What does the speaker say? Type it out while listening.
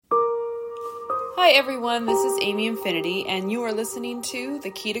Hi everyone, this is Amy Infinity, and you are listening to The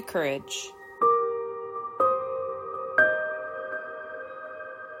Key to Courage.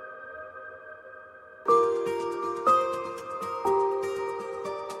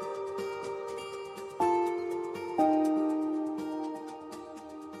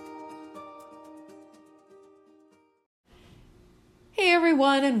 Hey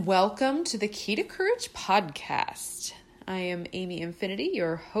everyone, and welcome to the Key to Courage podcast. I am Amy Infinity,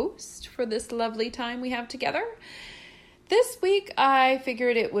 your host for this lovely time we have together. This week, I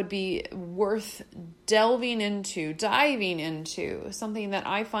figured it would be worth diving into something that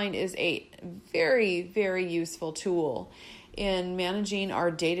I find is a very, very useful tool in managing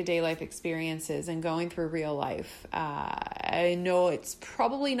our day-to-day life experiences and going through real life. I know it's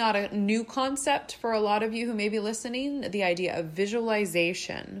probably not a new concept for a lot of you who may be listening, the idea of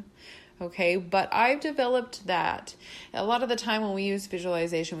visualization. Okay, but I've developed that. A lot of the time when we use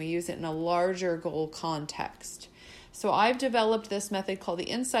visualization, we use it in a larger goal context. So I've developed this method called the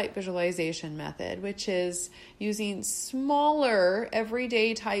insight visualization method, which is using smaller,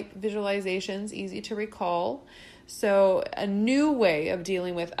 everyday type visualizations, easy to recall. So a new way of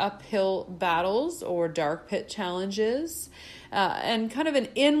dealing with uphill battles or dark pit challenges, and kind of an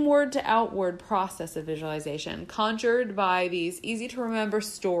inward to outward process of visualization, conjured by these easy to remember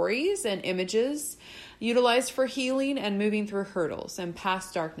stories and images utilized for healing and moving through hurdles and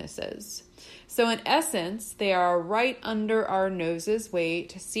past darknesses. So in essence, they are right under our noses' way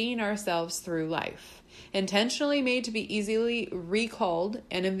to seeing ourselves through life, intentionally made to be easily recalled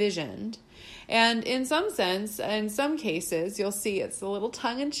and envisioned. And in some sense, in some cases, you'll see it's a little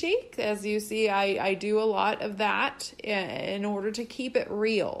tongue-in-cheek. As you see, I do a lot of that in order to keep it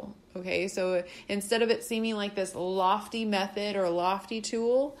real. Okay, so instead of it seeming like this lofty method or lofty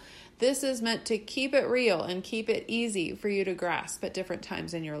tool, this is meant to keep it real and keep it easy for you to grasp at different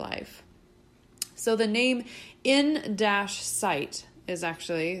times in your life. So the name in-sight is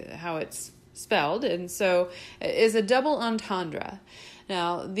actually how it's spelled, and so is a double entendre.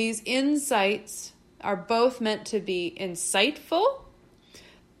 Now, these insights are both meant to be insightful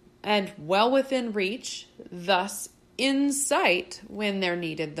and well within reach, thus in sight when they're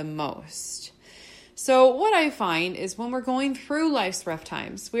needed the most. So what I find is when we're going through life's rough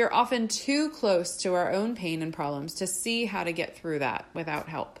times, we are often too close to our own pain and problems to see how to get through that without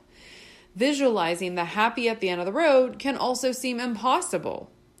help. Visualizing the happy at the end of the road can also seem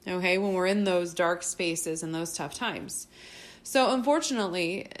impossible, okay, when we're in those dark spaces and those tough times. So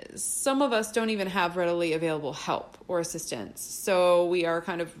unfortunately, some of us don't even have readily available help or assistance. So we are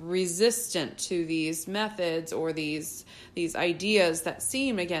kind of resistant to these methods or these ideas that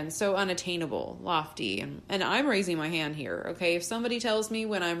seem, again, so unattainable, lofty. And I'm raising my hand here, okay? If somebody tells me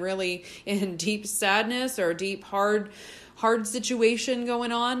when I'm really in deep sadness or deep hard situation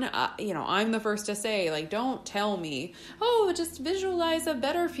going on, I'm the first to say, don't tell me, just visualize a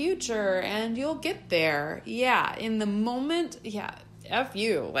better future and you'll get there. Yeah, in the moment, F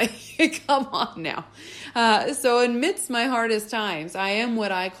you, come on now. So amidst my hardest times, I am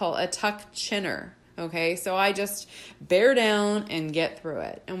what I call a tuck chinner. Okay, so I just bear down and get through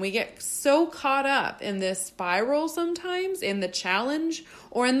it. And we get so caught up in this spiral sometimes, in the challenge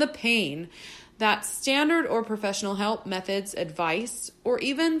or in the pain, that standard or professional help methods, advice, or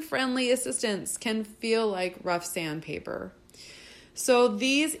even friendly assistance can feel like rough sandpaper. So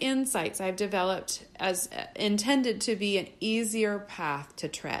these insights I've developed as intended to be an easier path to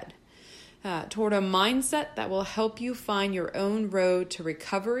tread toward a mindset that will help you find your own road to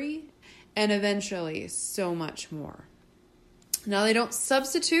recovery and eventually so much more. Now, they don't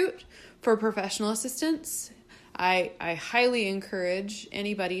substitute for professional assistance. I highly encourage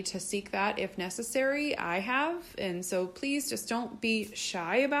anybody to seek that if necessary. I have, and so please just don't be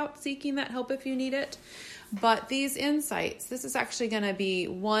shy about seeking that help if you need it. But these insights, this is actually going to be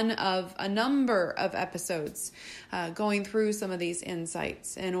one of a number of episodes going through some of these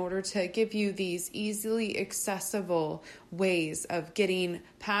insights in order to give you these easily accessible ways of getting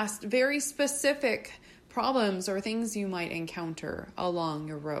past very specific problems or things you might encounter along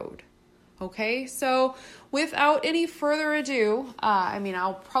your road. Okay, so without any further ado,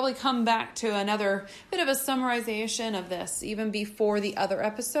 I'll probably come back to another bit of a summarization of this even before the other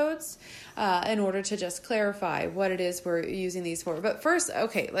episodes in order to just clarify what it is we're using these for. But first,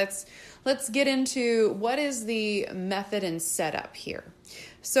 okay, let's get into what is the method and setup here.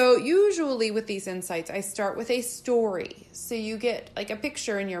 So usually with these insights, I start with a story. So you get like a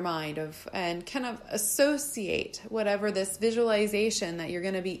picture in your mind and kind of associate whatever this visualization that you're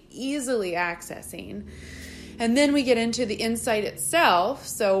going to be easily accessing. And then we get into the insight itself.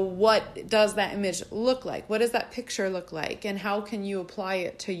 So what does that image look like? What does that picture look like? And how can you apply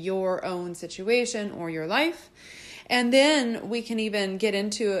it to your own situation or your life? And then we can even get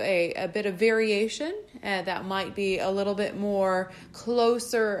into a bit of variation that might be a little bit more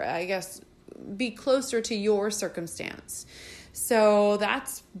closer, I guess, be closer to your circumstance. So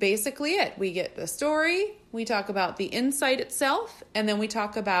that's basically it. We get the story, we talk about the insight itself, and then we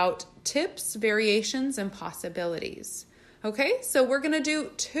talk about tips, variations, and possibilities. Okay, so we're going to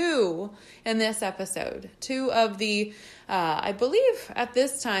do 2 in this episode. 2 of the, I believe at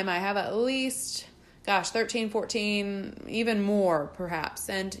this time I have at least 13, 14, even more perhaps.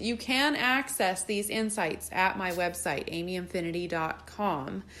 And you can access these insights at my website,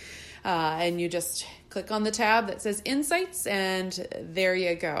 amyinfinity.com. And you just click on the tab that says Insights, and there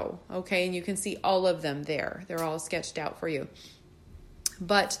you go. Okay, and you can see all of them there. They're all sketched out for you.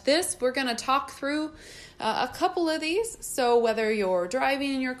 But we're going to talk through a couple of these. So whether you're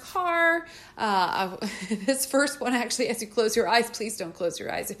driving in your car, this first one actually, as you close your eyes, please don't close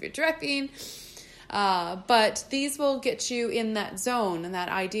your eyes if you're driving. But these will get you in that zone and that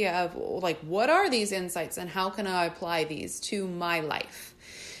idea of like, what are these insights and how can I apply these to my life?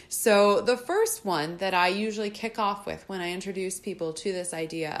 So the first one that I usually kick off with when I introduce people to this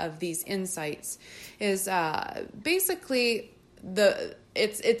idea of these insights is basically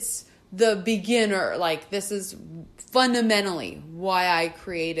it's the beginner. Like, this is fundamentally why I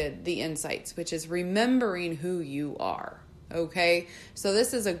created the insights, which is remembering who you are. Okay, so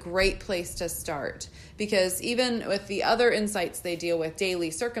this is a great place to start, because even with the other insights, they deal with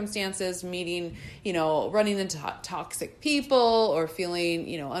daily circumstances, meeting, running into toxic people or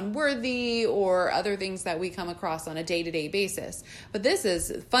feeling, unworthy, or other things that we come across on a day-to-day basis. But this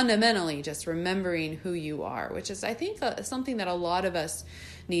is fundamentally just remembering who you are, which is, I think, something that a lot of us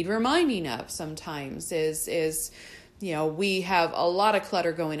need reminding of sometimes is we have a lot of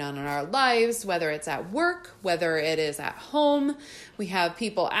clutter going on in our lives, whether it's at work, whether it is at home. We have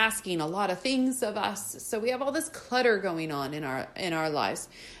people asking a lot of things of us. So we have all this clutter going on in our lives,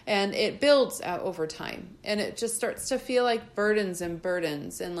 and it builds over time, and it just starts to feel like burdens,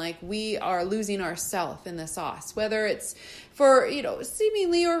 and like we are losing ourselves in the sauce, whether it's for,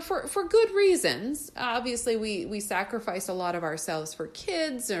 seemingly or for good reasons. Obviously, we sacrifice a lot of ourselves for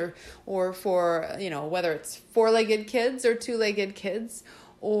kids or for, whether it's 4-legged kids or 2-legged kids,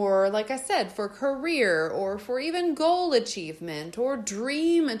 or like I said, for career, or for even goal achievement or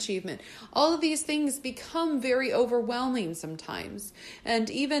dream achievement. All of these things become very overwhelming sometimes.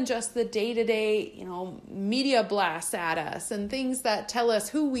 And even just the day-to-day, media blasts at us and things that tell us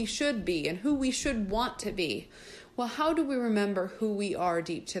who we should be and who we should want to be. Well, how do we remember who we are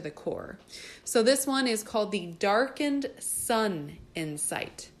deep to the core? So this one is called the darkened sun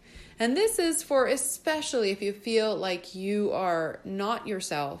insight. And this is for especially if you feel like you are not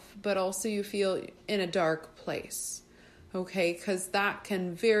yourself, but also you feel in a dark place. Okay, because that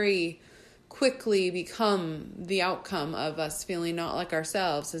can very quickly become the outcome of us feeling not like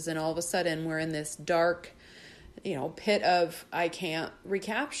ourselves, as in all of a sudden we're in this dark pit of I can't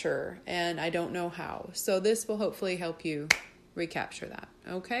recapture and I don't know how. So this will hopefully help you recapture that.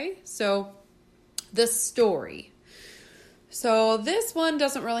 Okay, so the story. So this one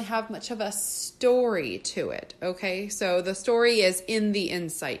doesn't really have much of a story to it. Okay, so the story is in the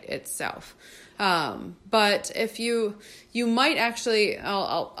insight itself. But if you might actually,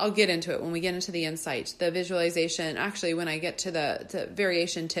 I'll get into it when we get into the insight, the visualization. Actually, when I get to the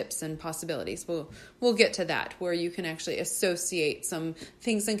variation tips and possibilities, we'll get to that, where you can actually associate some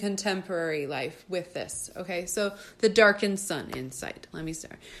things in contemporary life with this. Okay, so the darkened sun insight. Let me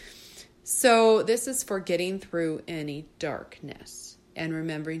start. So this is for getting through any darkness and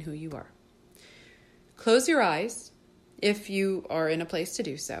remembering who you are. Close your eyes if you are in a place to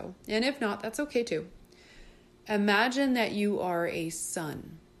do so. And if not, that's okay too. Imagine that you are a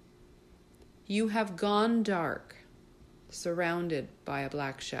sun. You have gone dark, surrounded by a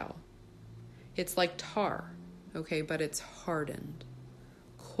black shell. It's like tar, okay, but it's hardened,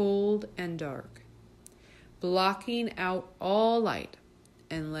 cold and dark, blocking out all light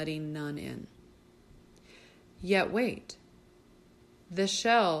and letting none in. Yet wait, the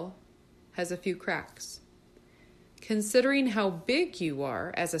shell has a few cracks. Considering how big you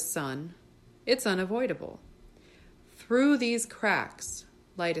are as a sun, it's unavoidable. Through these cracks,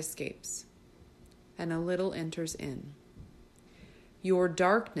 light escapes, and a little enters in. Your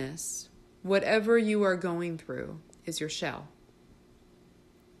darkness, whatever you are going through, is your shell.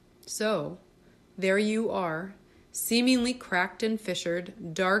 So, there you are, seemingly cracked and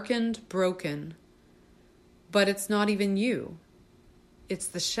fissured, darkened, broken. But it's not even you. It's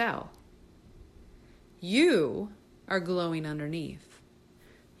the shell. You are glowing underneath.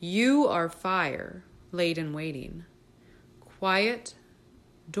 You are fire, laid in waiting. Quiet,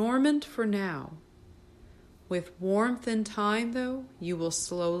 dormant for now. With warmth and time, though, you will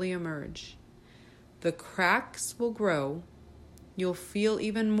slowly emerge. The cracks will grow. You'll feel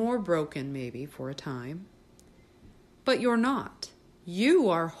even more broken, maybe, for a time. But you're not. You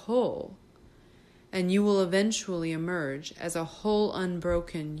are whole. And you will eventually emerge as a whole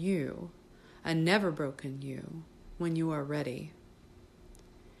unbroken you, a never broken you, when you are ready.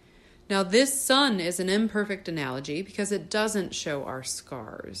 Now, this sun is an imperfect analogy because it doesn't show our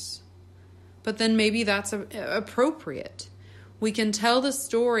scars. But then maybe that's appropriate. We can tell the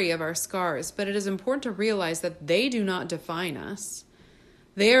story of our scars, but it is important to realize that they do not define us.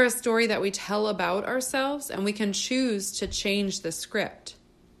 They are a story that we tell about ourselves, and we can choose to change the script.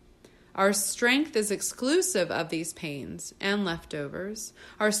 Our strength is exclusive of these pains and leftovers.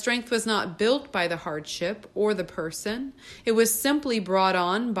 Our strength was not built by the hardship or the person. It was simply brought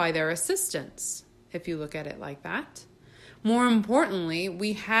on by their assistance, if you look at it like that. More importantly,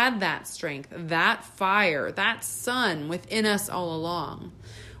 we had that strength, that fire, that sun within us all along.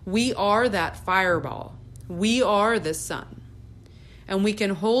 We are that fireball. We are the sun. And we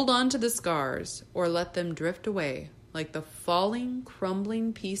can hold on to the scars or let them drift away like the falling,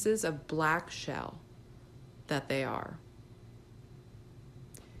 crumbling pieces of black shell that they are.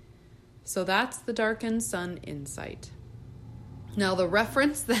 So that's the darkened sun insight. Now, the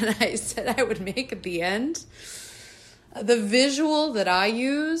reference that I said I would make at the end, the visual that I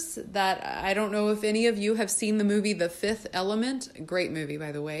use, that I don't know if any of you have seen the movie The Fifth Element. Great movie,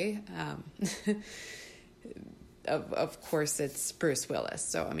 by the way. Of course, it's Bruce Willis.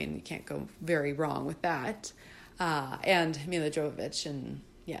 So, I mean, you can't go very wrong with that. And Mila Jovovich. And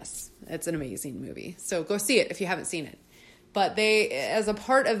yes, it's an amazing movie. So go see it if you haven't seen it. But they, as a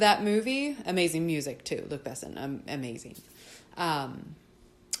part of that movie, amazing music too. Luc Besson, amazing.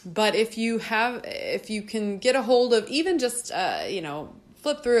 But if you can get a hold of even just,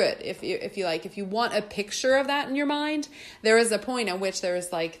 flip through it. If you want a picture of that in your mind, there is a point at which there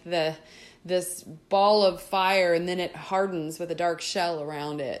is like this ball of fire and then it hardens with a dark shell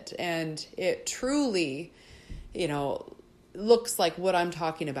around it. And it truly, looks like what I'm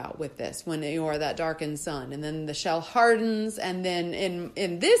talking about with this, when you are that darkened sun, and then the shell hardens. And then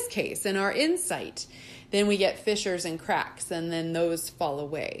in this case, in our insight, then we get fissures and cracks, and then those fall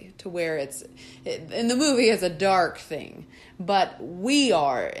away to where in the movie is a dark thing, but we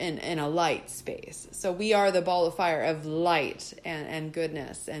are in a light space. So we are the ball of fire of light and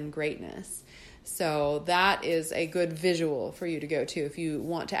goodness and greatness. So that is a good visual for you to go to if you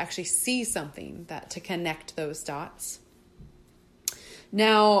want to actually see something to connect those dots.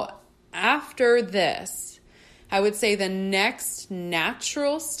 Now, after this, I would say the next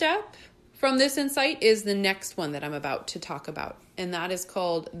natural step from this insight is the next one that I'm about to talk about. And that is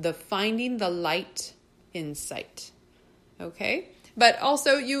called the Finding the Light insight. Okay? But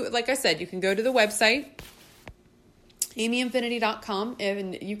also, like I said, you can go to the website, amyinfinity.com,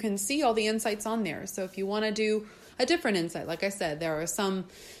 and you can see all the insights on there. So if you want to do a different insight, like I said, there are some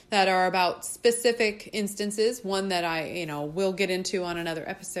that are about specific instances. One that I, will get into on another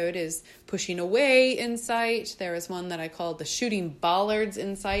episode is pushing away insight. There is one that I call the shooting bollards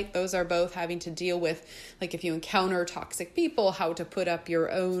insight. Those are both having to deal with, like, if you encounter toxic people, how to put up your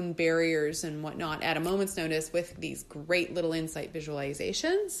own barriers and whatnot at a moment's notice with these great little insight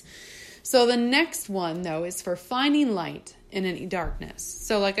visualizations. So the next one, though, is for finding light in any darkness.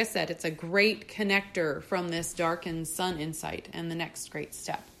 So like I said, it's a great connector from this darkened sun insight and the next great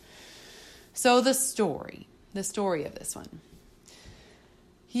step. So the story of this one.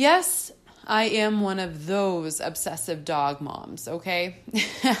 Yes, I am one of those obsessive dog moms, okay?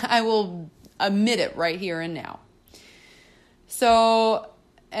 I will admit it right here and now. So,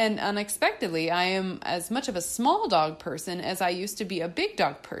 and unexpectedly, I am as much of a small dog person as I used to be a big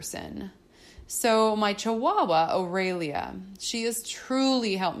dog person. So my Chihuahua, Aurelia, she has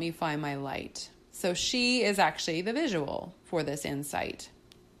truly helped me find my light. So she is actually the visual for this insight.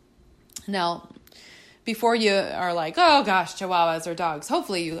 Now, before you are like, oh gosh, Chihuahuas are dogs,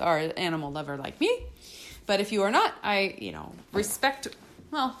 hopefully you are an animal lover like me. But if you are not, I, respect,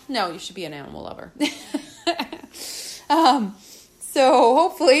 well, no, you should be an animal lover. So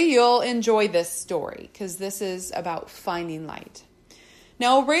hopefully you'll enjoy this story, because this is about finding light.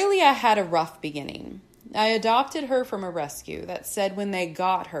 Now, Aurelia had a rough beginning. I adopted her from a rescue that said when they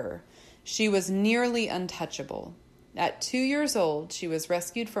got her, she was nearly untouchable. At 2 years old, she was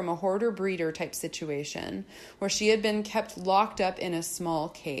rescued from a hoarder-breeder type situation where she had been kept locked up in a small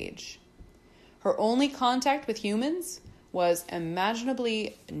cage. Her only contact with humans was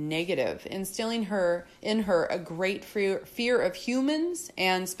imaginably negative, instilling in her a great fear of humans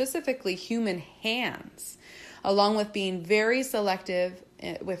and specifically human hands, along with being very selective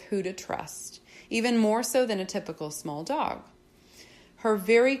with who to trust, even more so than a typical small dog. Her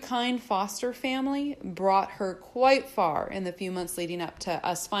very kind foster family brought her quite far in the few months leading up to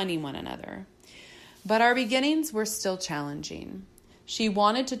us finding one another. But our beginnings were still challenging. She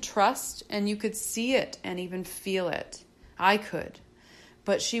wanted to trust, and you could see it and even feel it. I could.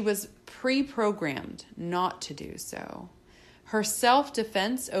 But she was pre-programmed not to do so. Her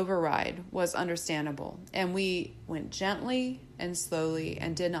self-defense override was understandable, and we went gently and slowly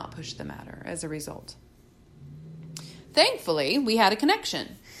and did not push the matter as a result. Thankfully, we had a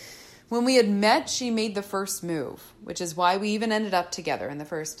connection. When we had met, she made the first move, which is why we even ended up together in the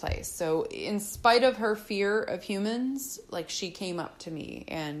first place. So in spite of her fear of humans, like, she came up to me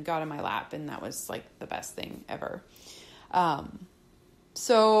and got in my lap, and that was like the best thing ever.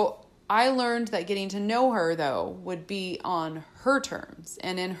 So I learned that getting to know her, though, would be on her terms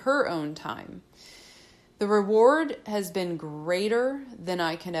and in her own time. The reward has been greater than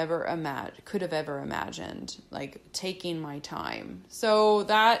I could have ever imagined, like taking my time. So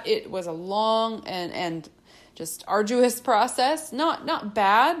that it was a long and just arduous process. Not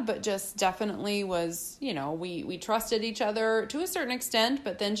bad, but just definitely was, we trusted each other to a certain extent,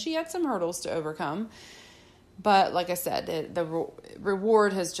 but then she had some hurdles to overcome. But like I said, the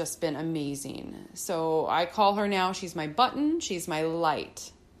reward has just been amazing. So I call her now, she's my button, she's my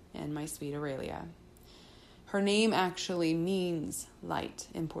light, and my sweet Aurelia. Her name actually means light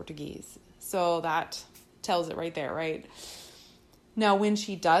in Portuguese. So that tells it right there, right? Now, when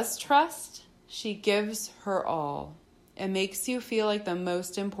she does trust, she gives her all and makes you feel like the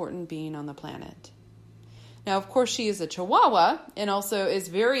most important being on the planet. Now, of course, she is a Chihuahua and also is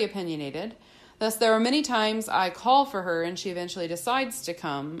very opinionated. Thus, there are many times I call for her and she eventually decides to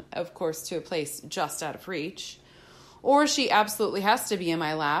come, of course, to a place just out of reach. Or she absolutely has to be in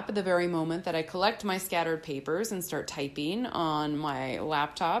my lap at the very moment that I collect my scattered papers and start typing on my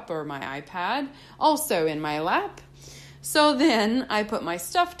laptop or my iPad, also in my lap. So then I put my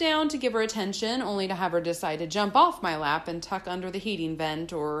stuff down to give her attention, only to have her decide to jump off my lap and tuck under the heating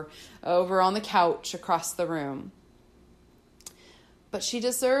vent or over on the couch across the room. But she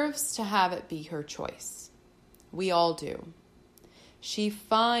deserves to have it be her choice. We all do. She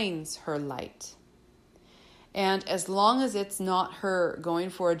finds her light. And as long as it's not her going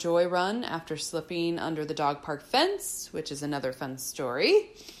for a joy run after slipping under the dog park fence, which is another fun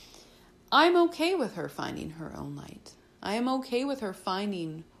story, I'm okay with her finding her own light. I am okay with her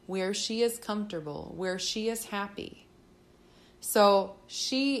finding where she is comfortable, where she is happy. So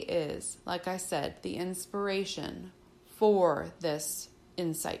she is, like I said, the inspiration for this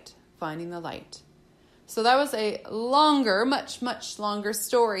insight, finding the light. So that was a longer, much, much longer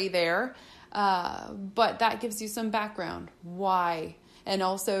story there. But that gives you some background, why, and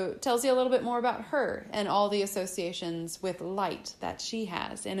also tells you a little bit more about her and all the associations with light that she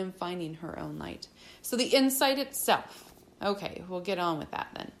has and in finding her own light. So the insight itself, okay, we'll get on with that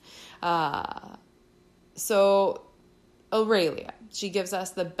then. So Aurelia, she gives us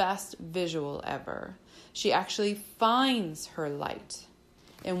the best visual ever. She actually finds her light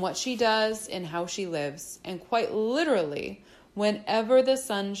in what she does and how she lives, and quite literally, whenever the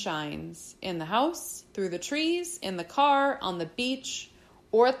sun shines, in the house, through the trees, in the car, on the beach,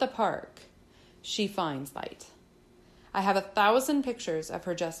 or at the park, she finds light. I have 1,000 pictures of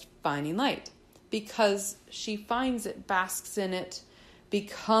her just finding light because she finds it, basks in it,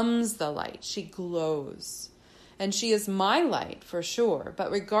 becomes the light. She glows. And she is my light for sure. But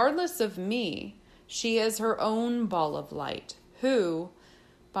regardless of me, she is her own ball of light who,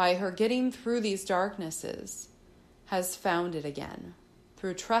 by her getting through these darknesses, has found it again.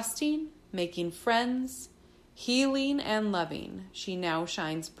 Through trusting, making friends, healing, and loving, she now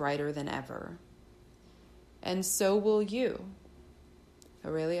shines brighter than ever. And so will you.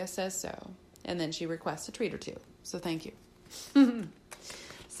 Aurelia says so. And then she requests a treat or two. So thank you.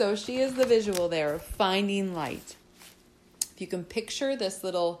 So she is the visual there of finding light. If you can picture this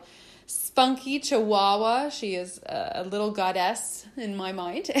little spunky Chihuahua, she is a little goddess in my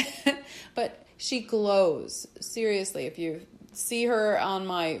mind. But she glows. Seriously, if you see her on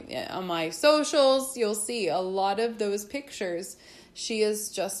my socials, you'll see a lot of those pictures. She is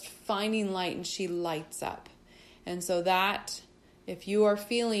just finding light and she lights up. And so that, if you are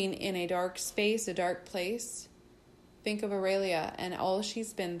feeling in a dark space, a dark place, think of Aurelia and all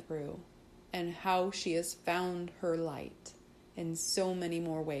she's been through and how she has found her light in so many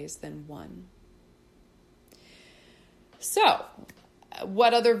more ways than one. So,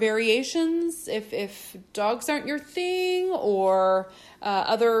 what other variations, if dogs aren't your thing, or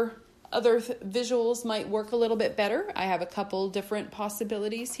other visuals might work a little bit better. I have a couple different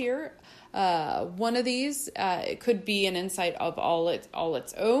possibilities here. One of these, it could be an insight of all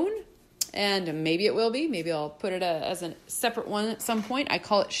its own, and maybe it will be. Maybe I'll put it as a separate one at some point. I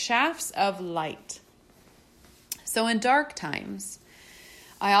call it shafts of light. So in dark times,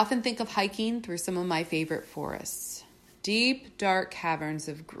 I often think of hiking through some of my favorite forests. Deep, dark caverns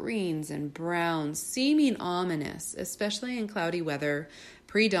of greens and browns, seeming ominous, especially in cloudy weather,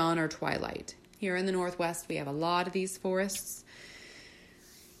 pre-dawn or twilight. Here in the Northwest, we have a lot of these forests.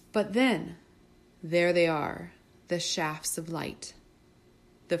 But then, there they are, the shafts of light.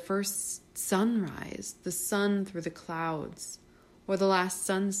 The first sunrise, the sun through the clouds, or the last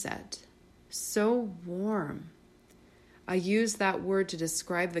sunset. So warm. I use that word to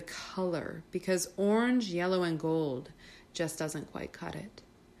describe the color because orange, yellow, and gold just doesn't quite cut it.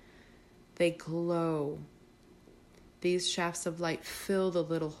 They glow. These shafts of light fill the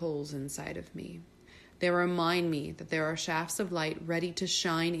little holes inside of me. They remind me that there are shafts of light ready to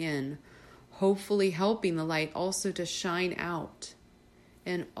shine in, hopefully helping the light also to shine out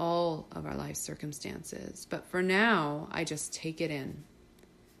in all of our life circumstances. But for now, I just take it in.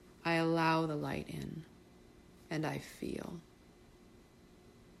 I allow the light in, and I feel.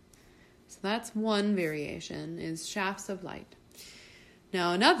 So that's one variation, is shafts of light.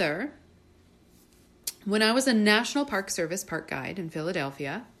 Now another, when I was a National Park Service park guide in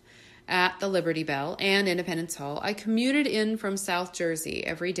Philadelphia, at the Liberty Bell and Independence Hall, I commuted in from South Jersey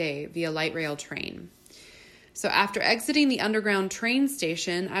every day via light rail train. So after exiting the underground train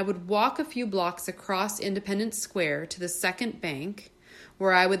station, I would walk a few blocks across Independence Square to the second bank,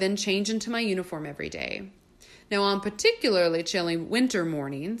 where I would then change into my uniform every day. Now, on particularly chilly winter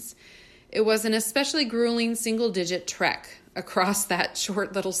mornings, it was an especially grueling single-digit trek across that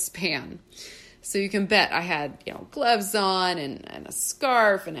short little span. So you can bet I had, gloves on and a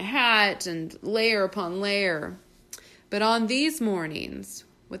scarf and a hat and layer upon layer. But on these mornings,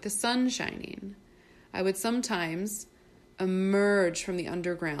 with the sun shining, I would sometimes emerge from the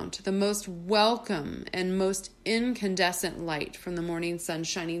underground to the most welcome and most incandescent light from the morning sun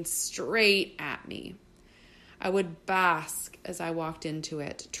shining straight at me. I would bask as I walked into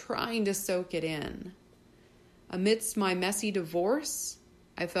it, trying to soak it in. Amidst my messy divorce,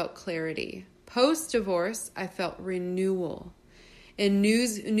 I felt clarity. Post-divorce, I felt renewal. In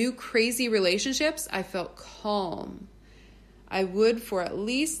new crazy relationships, I felt calm. I would, for at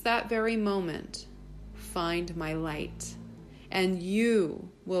least that very moment, find my light. And you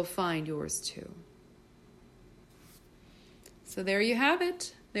will find yours too. So there you have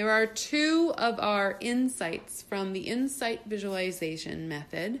it. There are two of our insights from the Insight Visualization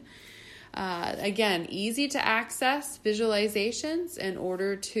Method. Again, easy to access visualizations in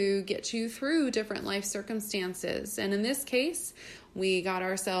order to get you through different life circumstances. And in this case, we got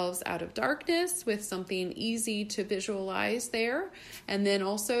ourselves out of darkness with something easy to visualize there. And then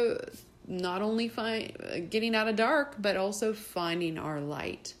also not only getting out of dark, but also finding our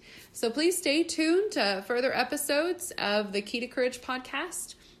light. So please stay tuned to further episodes of the Key to Courage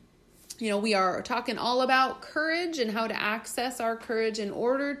podcast. We are talking all about courage and how to access our courage in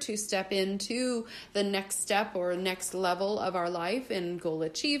order to step into the next step or next level of our life in goal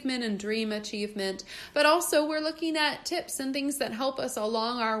achievement and dream achievement. But also we're looking at tips and things that help us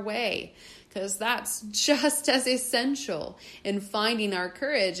along our way, because that's just as essential in finding our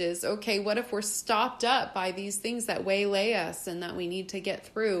courage is, okay, what if we're stopped up by these things that waylay us and that we need to get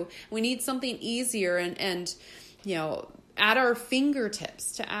through? We need something easier and at our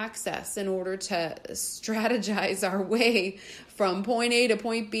fingertips to access in order to strategize our way from point A to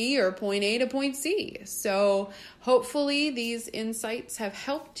point B or point A to point C. So hopefully these insights have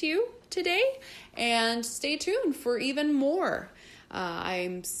helped you today, and stay tuned for even more.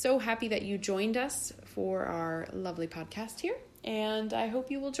 I'm so happy that you joined us for our lovely podcast here, and I hope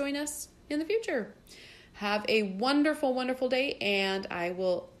you will join us in the future. Have a wonderful, wonderful day, and I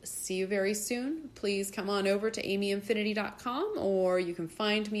will see you very soon. Please come on over to amyinfinity.com, or you can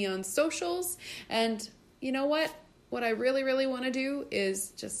find me on socials. And you know what? What I really, really want to do is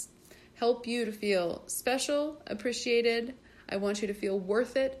just help you to feel special, appreciated. I want you to feel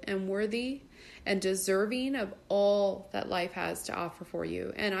worth it and worthy and deserving of all that life has to offer for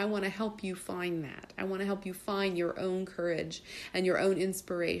you. And I want to help you find that. I want to help you find your own courage and your own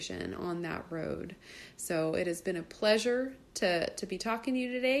inspiration on that road. So it has been a pleasure to be talking to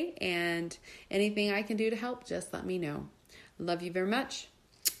you today, and anything I can do to help, just let me know. Love you very much,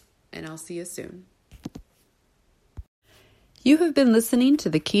 and I'll see you soon. You have been listening to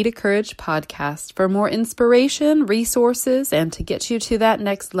the Key to Courage podcast. For more inspiration, resources, and to get you to that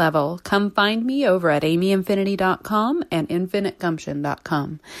next level, come find me over at amyinfinity.com and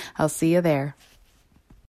infinitegumption.com. I'll see you there.